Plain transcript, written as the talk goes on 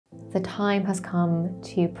the time has come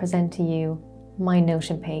to present to you my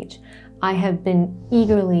Notion page. I have been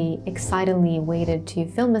eagerly, excitedly waited to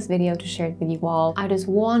film this video to share it with you all. I just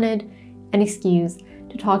wanted an excuse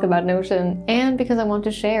to talk about Notion, and because I want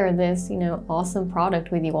to share this, awesome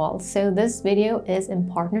product with you all. So this video is in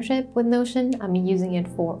partnership with Notion. I've been using it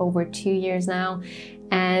for over 2 years now,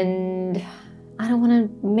 and I don't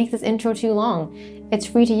want to make this intro too long. It's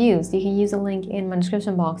free to use. You can use a link in my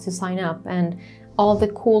description box to sign up, and all the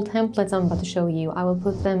cool templates I'm about to show you, I will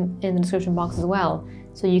put them in the description box as well,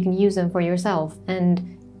 so you can use them for yourself.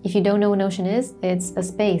 And if you don't know what Notion is, it's a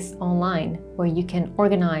space online where you can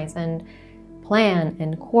organize and plan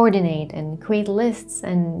and coordinate and create lists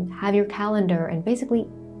and have your calendar and basically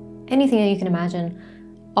anything that you can imagine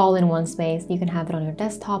all in one space. You can have it on your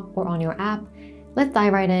desktop or on your app. Let's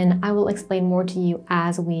dive right in. I will explain more to you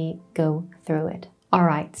as we go through it. All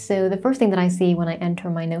right, so the first thing that I see when I enter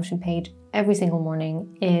my Notion page every single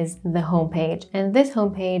morning is the home page. And this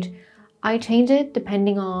home page, I change it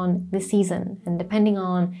depending on the season and depending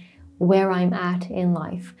on where I'm at in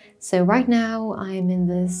life. So right now I'm in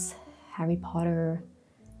this Harry Potter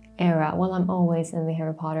era. Well, I'm always in the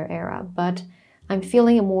Harry Potter era, but I'm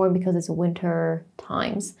feeling it more because it's winter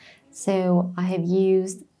times. So I have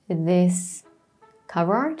used this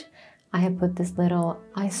cover art. I have put this little,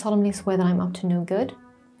 I solemnly swear that I'm up to no good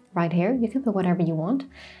right here. You can put whatever you want.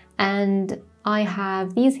 And I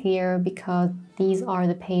have these here because these are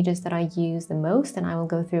the pages that I use the most, and I will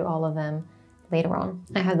go through all of them later on.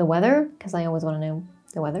 I have the weather because I always want to know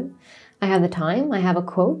the weather. I have the time. I have a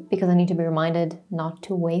quote because I need to be reminded not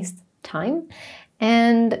to waste time.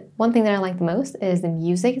 And one thing that I like the most is the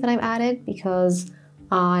music that I've added, because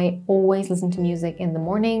I always listen to music in the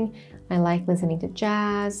morning. I like listening to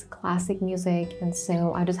jazz, classic music, and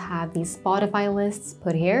so I just have these Spotify lists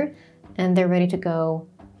put here, and they're ready to go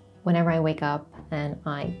whenever I wake up and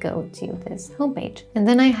I go to this homepage. And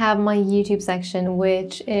then I have my YouTube section,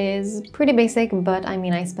 which is pretty basic, but I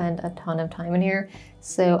mean, I spend a ton of time in here.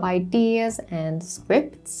 So ideas and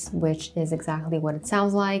scripts, which is exactly what it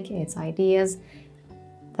sounds like. It's ideas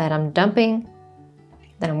that I'm dumping,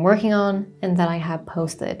 that I'm working on, and that I have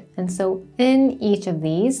posted. And so in each of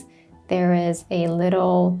these, there is a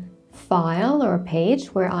little file or a page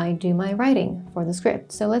where I do my writing for the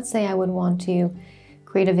script. So let's say I would want to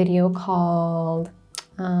create a video called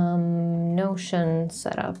Notion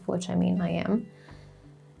Setup, which I mean I am.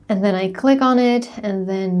 And then I click on it, and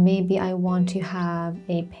then maybe I want to have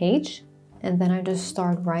a page, and then I just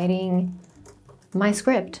start writing my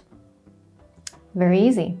script. Very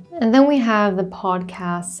easy. And then we have the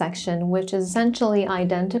podcast section, which is essentially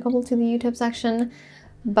identical to the YouTube section,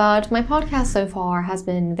 but my podcast so far has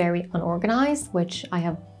been very unorganized, which I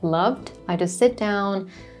have loved. I just sit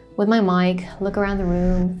down with my mic, look around the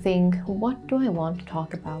room, think, what do I want to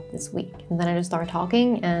talk about this week? And then I just start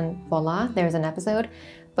talking, and voila, there's an episode.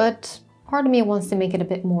 But part of me wants to make it a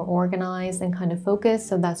bit more organized and kind of focused,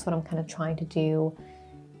 so that's what I'm kind of trying to do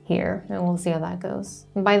here, and we'll see how that goes.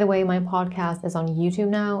 And by the way, my podcast is on YouTube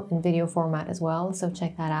now in video format as well, so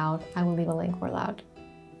check that out. I will leave a link for that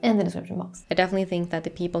in the description box. I definitely think that the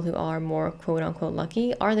people who are more quote-unquote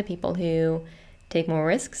lucky are the people who take more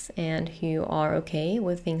risks and who are okay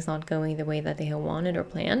with things not going the way that they have wanted or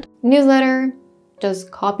planned. Newsletter,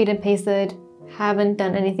 just copied and pasted. Haven't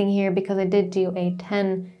done anything here because I did do a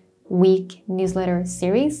 10-week newsletter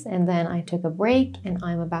series, and then I took a break, and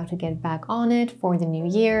I'm about to get back on it for the new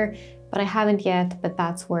year, but I haven't yet, but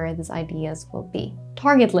that's where these ideas will be.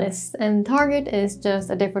 Target list, and target is just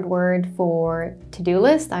a different word for to-do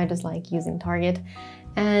list. I just like using target.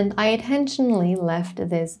 And I intentionally left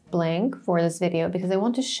this blank for this video because I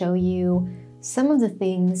want to show you some of the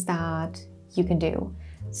things that you can do.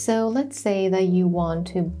 So let's say that you want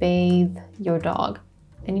to bathe your dog,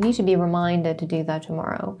 and you need to be reminded to do that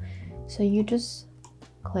tomorrow. So you just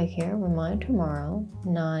click here, remind tomorrow,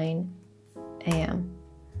 9 a.m.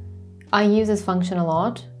 I use this function a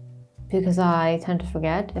lot because I tend to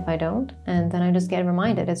forget if I don't, and then I just get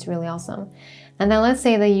reminded. It's really awesome. And then let's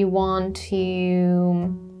say that you want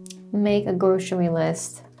to make a grocery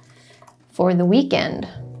list for the weekend,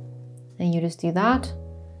 and you just do that,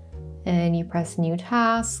 and you press new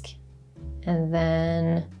task, and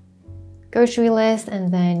then grocery list,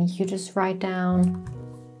 and then you just write down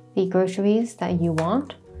the groceries that you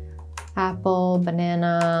want: apple,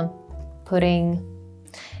 banana, pudding.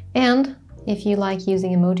 And if you like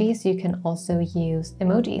using emojis, you can also use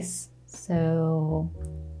emojis. So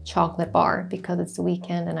chocolate bar, because it's the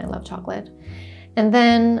weekend and I love chocolate. And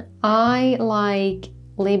then I like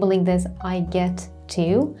labeling this I get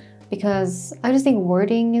to, because I just think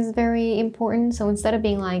wording is very important. So instead of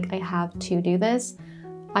being like I have to do this,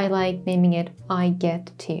 I like naming it I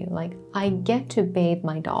get to. Like, I get to bathe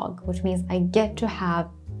my dog, which means I get to have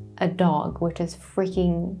a dog, which is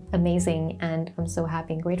freaking amazing, and I'm so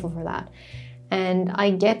happy and grateful for that. And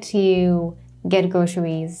I get to get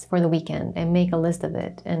groceries for the weekend and make a list of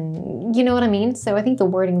it, and you know what I mean? So I think the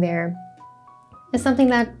wording there is something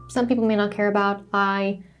that some people may not care about.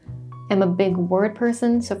 I am a big word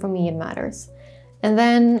person, so for me it matters. And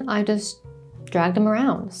then I just drag them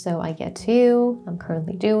around. So I get to, I'm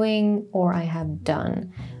currently doing, or I have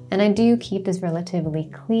done. And I do keep this relatively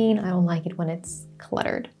clean. I don't like it when it's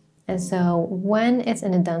cluttered. And so when it's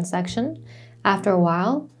in the done section, after a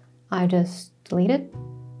while, I just delete it,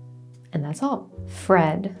 and that's all.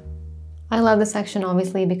 Fred. I love this section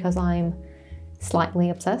obviously because I'm slightly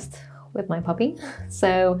obsessed with my puppy.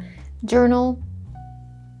 So journal.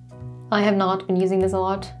 I have not been using this a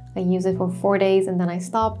lot. I use it for 4 days and then I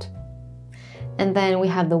stopped. And then we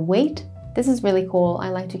have the weight. This is really cool. I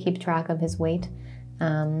like to keep track of his weight.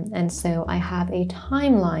 And so I have a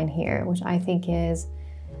timeline here, which I think is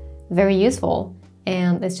very useful.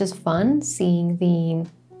 And it's just fun seeing the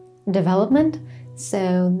development.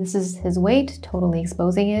 So this is his weight, totally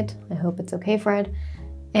exposing it. I hope it's okay, Fred.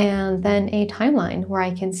 And then a timeline where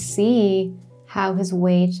I can see how his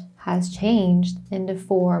weight has changed in the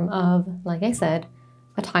form of, like I said,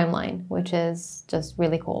 a timeline, which is just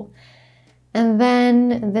really cool. And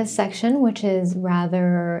then this section, which is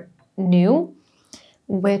rather new,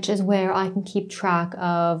 which is where I can keep track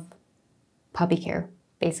of puppy care,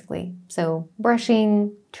 basically. So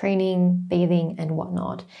brushing, training, bathing, and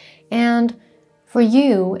whatnot. And for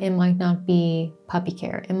you, it might not be puppy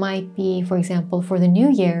care. It might be, for example, for the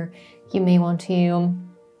new year, you may want to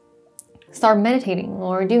start meditating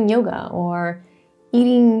or doing yoga or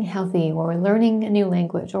eating healthy or learning a new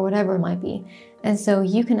language or whatever it might be. And so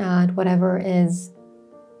you can add whatever is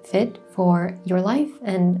fit for your life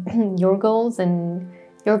and your goals and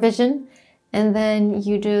your vision. And then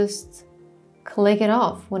you just click it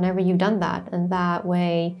off whenever you've done that. And that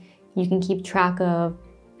way you can keep track of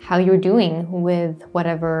how you're doing with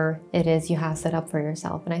whatever it is you have set up for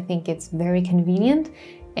yourself. And I think it's very convenient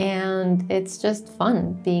and it's just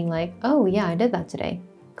fun being like, oh yeah, I did that today.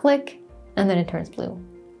 Click, and then it turns blue.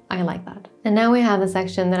 I like that. And now we have a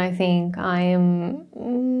section that I think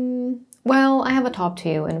well, I have a top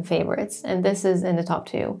 2 in favorites, and this is in the top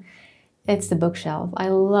 2. It's the bookshelf. I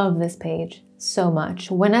love this page so much.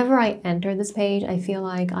 Whenever I enter this page, I feel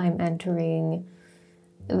like I'm entering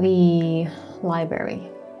the library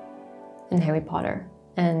in Harry Potter,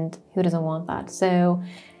 and who doesn't want that? So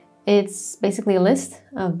it's basically a list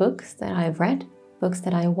of books that I've read, books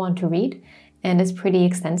that I want to read, and it's pretty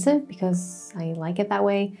extensive because I like it that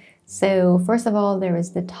way. So first of all, there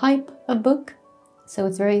is the type of book. So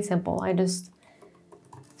it's very simple. I just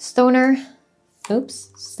Stoner,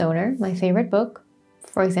 my favorite book,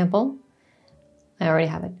 for example. I already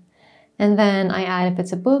have it. And then I add if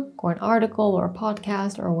it's a book or an article or a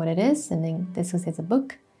podcast or what it is, and then this is it's a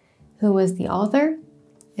book. Who is the author?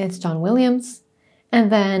 It's John Williams.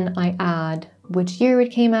 And then I add which year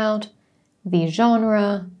it came out, the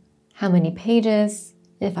genre, how many pages,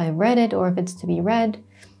 if I read it or if it's to be read.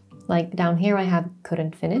 Like down here I have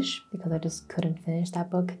couldn't finish because I just couldn't finish that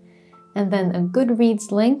book. And then a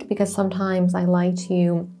Goodreads link because sometimes I like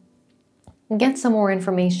to get some more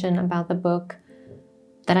information about the book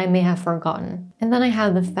that I may have forgotten. And then I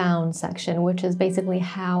have the found section, which is basically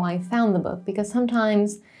how I found the book, because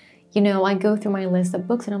sometimes, you know, I go through my list of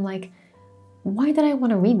books and I'm like, why did I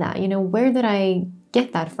want to read that? You know, where did I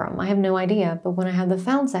get that from? I have no idea. But when I have the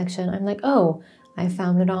found section, I'm like, oh, I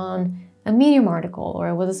found it on a Medium article, or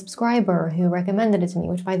it was a subscriber who recommended it to me,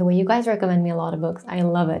 which by the way, you guys recommend me a lot of books. I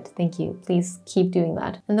love it. Thank you. Please keep doing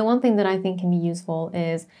that. And the one thing that I think can be useful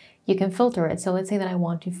is you can filter it. So let's say that I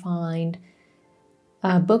want to find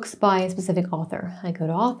books by a specific author. I go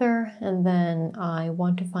to author and then I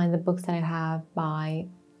want to find the books that I have by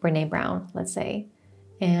Brené Brown, let's say.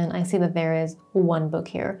 And I see that there is one book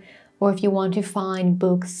here. Or if you want to find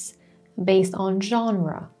books based on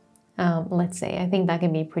genre, let's say, I think that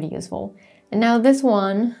can be pretty useful. And now this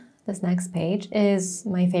next page is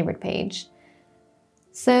my favorite page.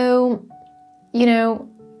 So, you know,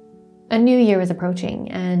 a new year is approaching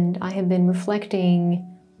and I have been reflecting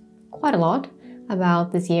quite a lot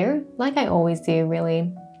about this year, like I always do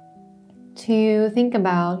really, to think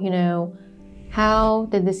about, you know, how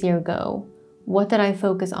did this year go? What did I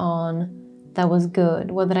focus on that was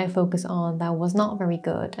good? What did I focus on that was not very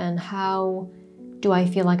good? And how do I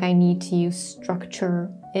feel like I need to use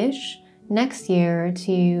structure-ish next year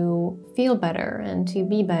to feel better and to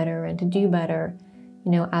be better and to do better,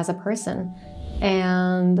 you know, as a person?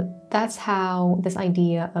 And that's how this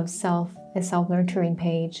idea of a self-nurturing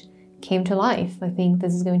page came to life. I think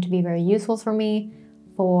this is going to be very useful for me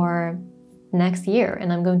for next year.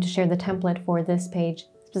 And I'm going to share the template for this page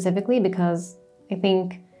specifically because I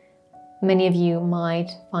think many of you might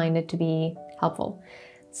find it to be helpful.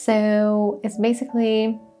 So it's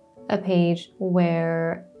basically a page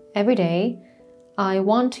where every day I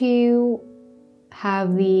want to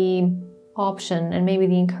have the option and maybe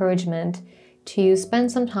the encouragement to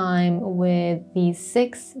spend some time with these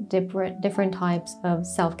 6 different types of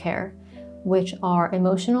self-care, which are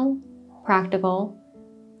emotional, practical,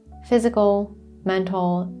 physical,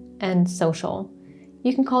 mental, and social.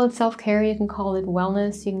 You can call it self-care, you can call it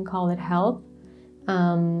wellness, you can call it health,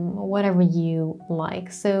 whatever you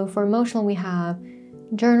like. So for emotional, we have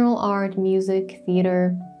journal, art, music,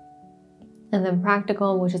 theater, and then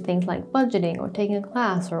practical, which is things like budgeting or taking a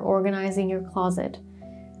class or organizing your closet.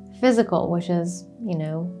 Physical, which is,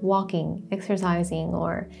 walking, exercising,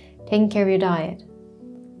 or taking care of your diet.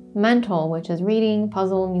 Mental, which is reading,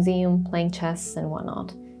 puzzle, museum, playing chess, and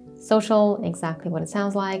whatnot. Social, exactly what it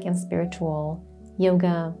sounds like, and spiritual,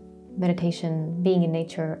 yoga, meditation, being in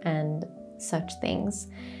nature, and such things.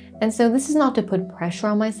 And so this is not to put pressure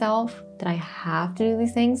on myself that I have to do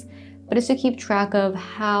these things, but it's to keep track of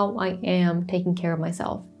how I am taking care of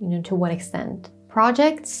myself, to what extent.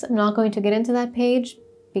 Projects, I'm not going to get into that page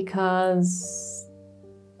because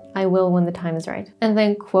I will when the time is right. And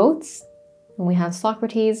then quotes, and we have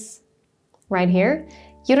Socrates right here.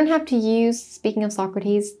 You don't have to use, speaking of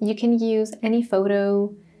Socrates, you can use any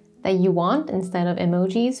photo that you want instead of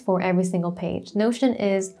emojis for every single page. Notion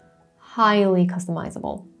is highly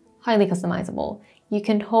customizable, highly customizable. You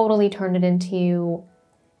can totally turn it into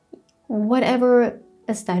whatever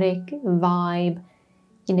aesthetic, vibe,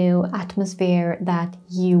 atmosphere that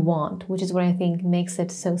you want, which is what I think makes it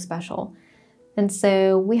so special. And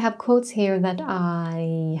so we have quotes here that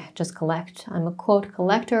I just collect. I'm a quote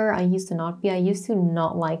collector. I used to not be. I used to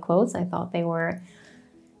not like quotes. I thought they were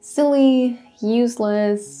silly,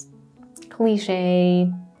 useless, cliche,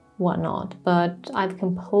 whatnot. But I've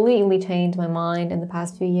completely changed my mind in the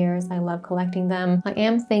past few years. I love collecting them. I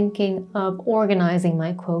am thinking of organizing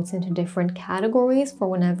my quotes into different categories for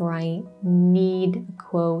whenever I need a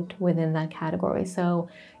quote within that category. So,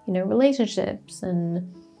 relationships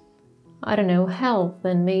and health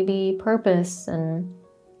and maybe purpose and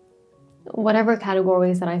whatever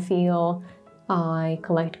categories that I feel I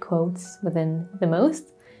collect quotes within the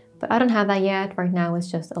most. But I don't have that yet. Right now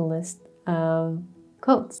it's just a list of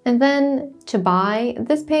quotes. And then to buy,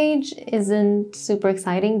 this page isn't super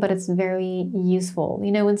exciting, but it's very useful.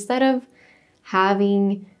 Instead of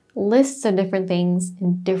having lists of different things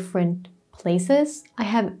in different places, I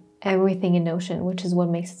have everything in Notion, which is what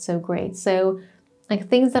makes it so great. So like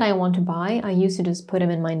things that I want to buy, I used to just put them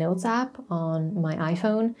in my notes app on my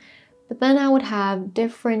iPhone, but then I would have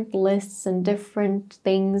different lists and different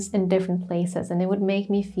things in different places, and it would make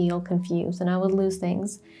me feel confused and I would lose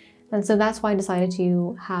things. And so that's why I decided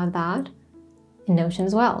to have that in Notion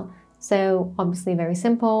as well. So obviously very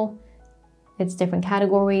simple. It's different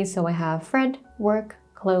categories. So I have Fred, work,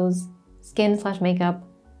 clothes, skin/makeup,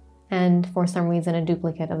 and for some reason a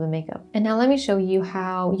duplicate of the makeup. And now let me show you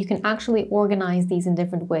how you can actually organize these in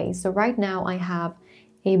different ways. So right now I have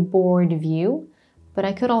a board view, but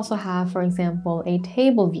I could also have, for example, a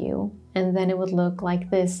table view, and then it would look like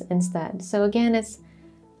this instead. So again, it's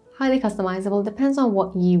highly customizable. It depends on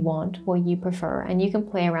what you want, what you prefer, and you can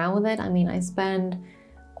play around with it. I mean, I spend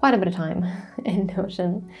quite a bit of time in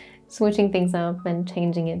Notion switching things up and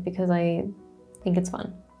changing it because I think it's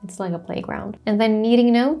fun. It's like a playground. And then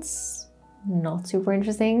meeting notes, not super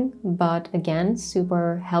interesting, but again,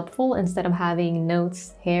 super helpful. Instead of having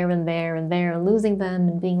notes here and there and there, losing them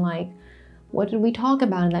and being like, what did we talk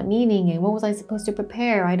about in that meeting? And what was I supposed to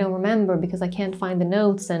prepare? I don't remember because I can't find the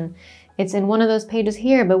notes and it's in one of those pages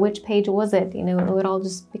here, but which page was it? It would all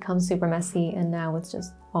just become super messy, and now it's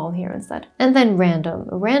just all here instead. And then random.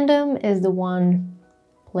 Random is the one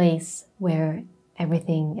place where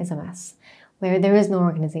everything is a mess, where there is no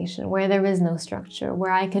organization, where there is no structure,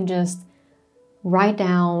 where I can just write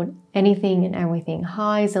down anything and everything,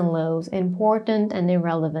 highs and lows, important and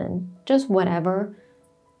irrelevant, just whatever.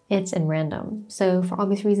 It's in random. So for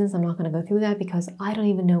obvious reasons, I'm not going to go through that because I don't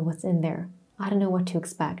even know what's in there. I don't know what to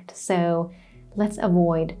expect. So let's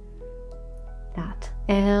avoid that.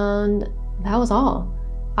 And that was all.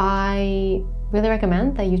 I really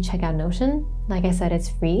recommend that you check out Notion. Like I said, it's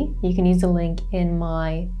free. You can use the link in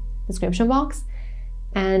my description box,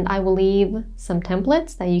 and I will leave some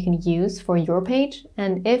templates that you can use for your page.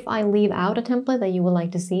 And if I leave out a template that you would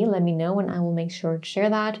like to see, let me know and I will make sure to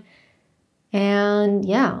share that. And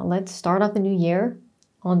yeah, let's start off the new year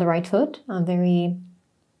on the right foot. I'm very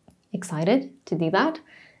excited to do that.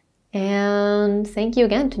 And thank you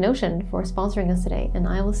again to Notion for sponsoring us today. And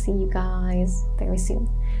I will see you guys very soon.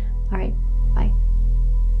 All right, bye.